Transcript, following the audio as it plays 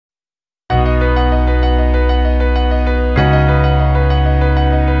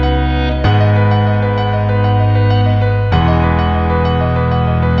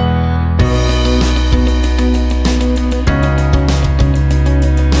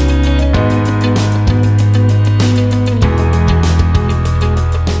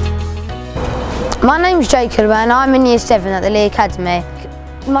My name's Jacob and I'm in Year 7 at the Lee Academy.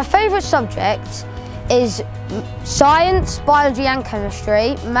 My favourite subject is science, biology and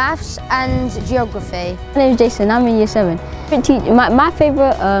chemistry, maths and geography. My name's Jason, I'm in Year 7. My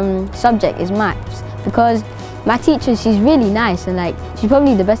favourite subject is maths because my teacher, she's really nice and she's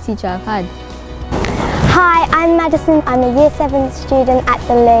probably the best teacher I've had. Hi, I'm Madison. I'm a Year 7 student at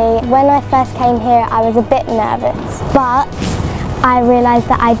the Lee. When I first came here, I was a bit nervous, but I realised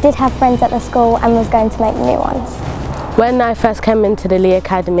that I did have friends at the school and was going to make new ones. When I first came into the Lee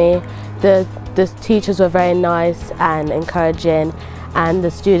Academy, the teachers were very nice and encouraging, and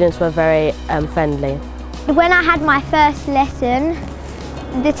the students were very friendly. When I had my first lesson,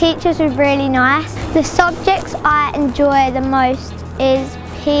 the teachers were really nice. The subjects I enjoy the most is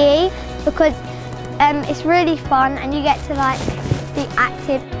PE because it's really fun and you get to be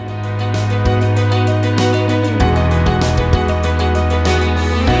active.